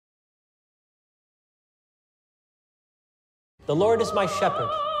The Lord is my shepherd,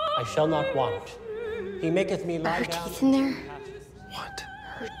 I shall not want. He maketh me lie Are her down. teeth in there? What?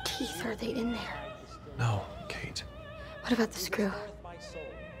 Her teeth, are they in there? No, Kate. What about the screw?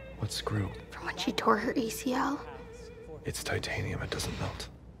 What screw? From when she tore her ACL? It's titanium, it doesn't melt.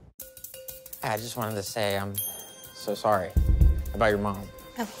 I just wanted to say I'm so sorry about your mom.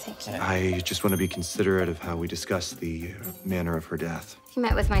 Oh, thank you. I just want to be considerate of how we discuss the manner of her death. You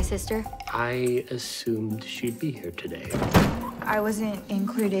met with my sister? I assumed she'd be here today. I wasn't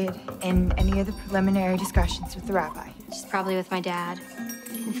included in any of the preliminary discussions with the rabbi. She's probably with my dad.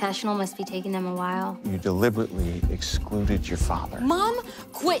 Confessional must be taking them a while. You deliberately excluded your father. Mom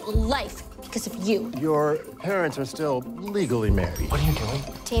quit life because of you. Your parents are still legally married. What are you doing?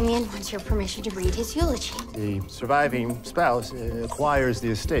 Damien wants your permission to read his eulogy. The surviving spouse acquires the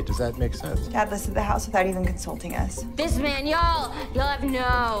estate. Does that make sense? Dad listed the house without even consulting us. This man, y'all have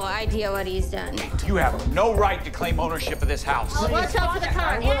no idea what he's done. You have no right to claim ownership of this house. Watch out for the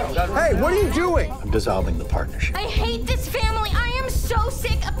car. Hey, what are you doing? I'm dissolving the partnership. I hate this family. I am so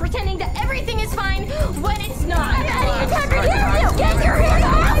sick of pretending that everything is fine when it's not. I didn't even hear you. Get your hand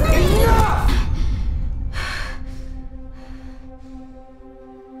off me!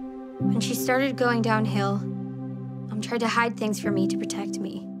 When she started going downhill, Mom tried to hide things from me to protect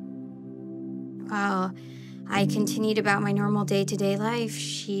me. While I continued about my normal day-to-day life,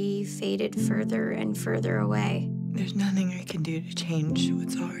 she faded further and further away. There's nothing I can do to change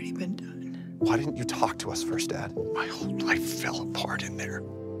what's already been done. Why didn't you talk to us first, Dad? My whole life fell apart in there.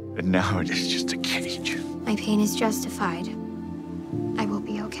 And now it is just a cage. My pain is justified. I will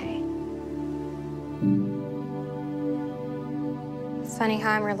be okay. It's funny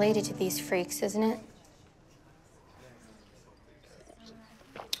how I'm related to these freaks, isn't it?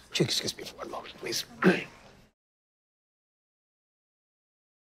 Excuse me for one moment, please.